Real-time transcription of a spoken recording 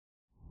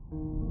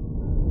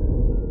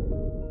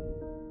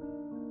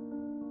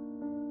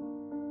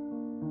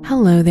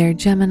Hello there,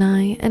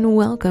 Gemini, and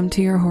welcome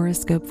to your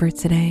horoscope for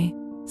today,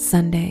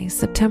 Sunday,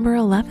 September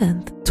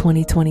 11th,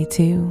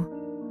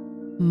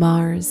 2022.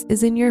 Mars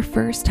is in your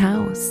first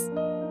house.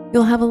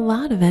 You'll have a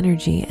lot of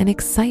energy and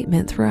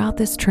excitement throughout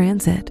this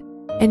transit,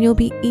 and you'll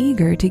be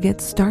eager to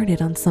get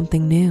started on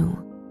something new.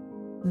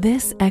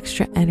 This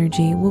extra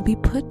energy will be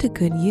put to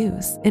good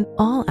use in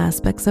all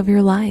aspects of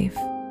your life.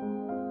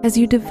 As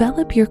you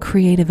develop your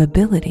creative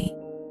ability,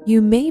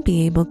 you may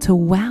be able to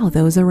wow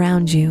those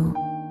around you.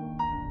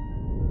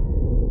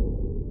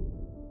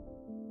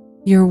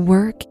 Your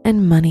work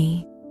and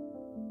money.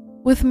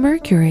 With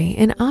Mercury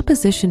in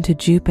opposition to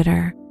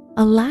Jupiter,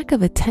 a lack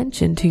of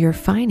attention to your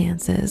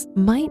finances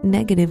might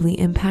negatively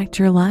impact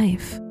your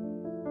life.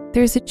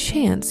 There's a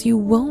chance you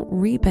won't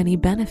reap any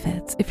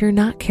benefits if you're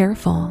not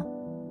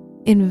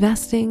careful.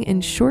 Investing in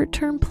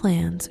short-term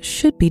plans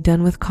should be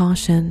done with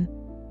caution.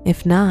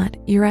 If not,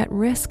 you're at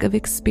risk of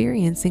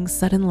experiencing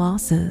sudden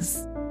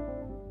losses.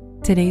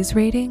 Today's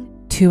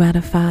rating, 2 out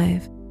of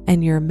 5,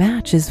 and your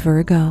match is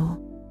Virgo.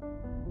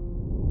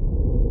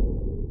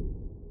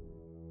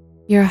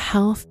 Your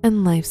health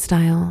and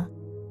lifestyle.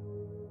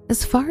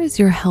 As far as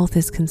your health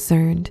is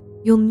concerned,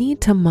 you'll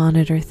need to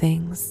monitor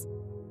things.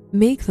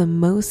 Make the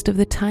most of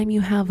the time you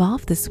have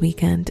off this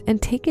weekend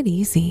and take it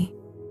easy.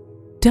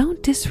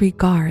 Don't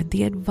disregard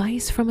the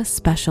advice from a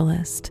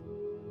specialist.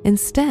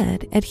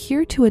 Instead,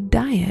 adhere to a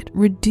diet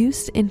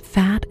reduced in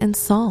fat and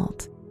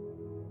salt.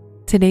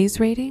 Today's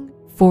rating,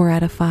 4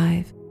 out of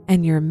 5,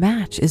 and your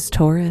match is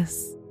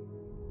Taurus.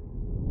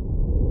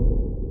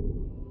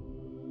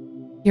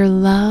 Your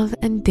love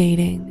and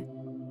dating.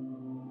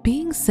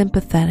 Being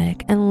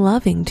sympathetic and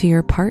loving to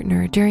your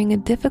partner during a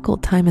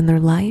difficult time in their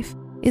life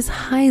is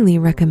highly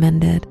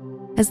recommended,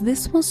 as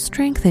this will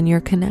strengthen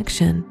your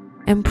connection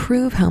and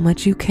prove how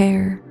much you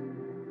care.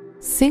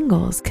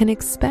 Singles can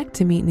expect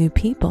to meet new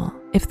people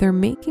if they're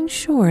making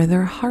sure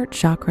their heart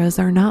chakras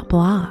are not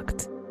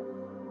blocked.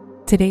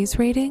 Today's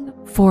rating,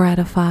 4 out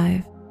of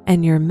 5,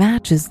 and your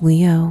match is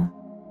Leo.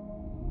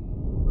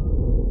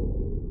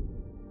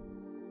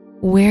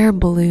 Wear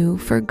blue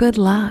for good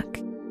luck.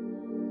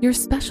 Your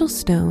special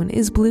stone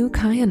is blue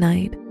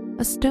kyanite,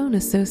 a stone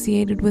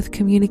associated with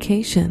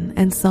communication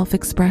and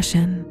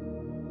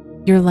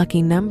self-expression. Your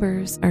lucky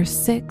numbers are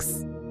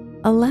 6,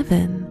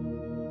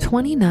 11,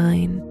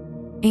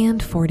 29,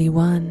 and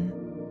 41.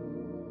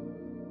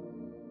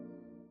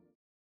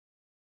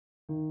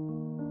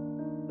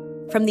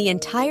 From the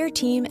entire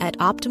team at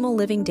Optimal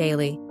Living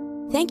Daily,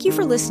 thank you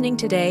for listening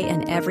today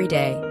and every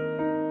day.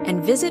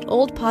 And visit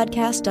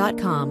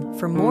oldpodcast.com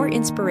for more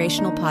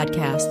inspirational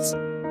podcasts.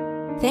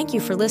 Thank you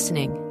for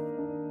listening.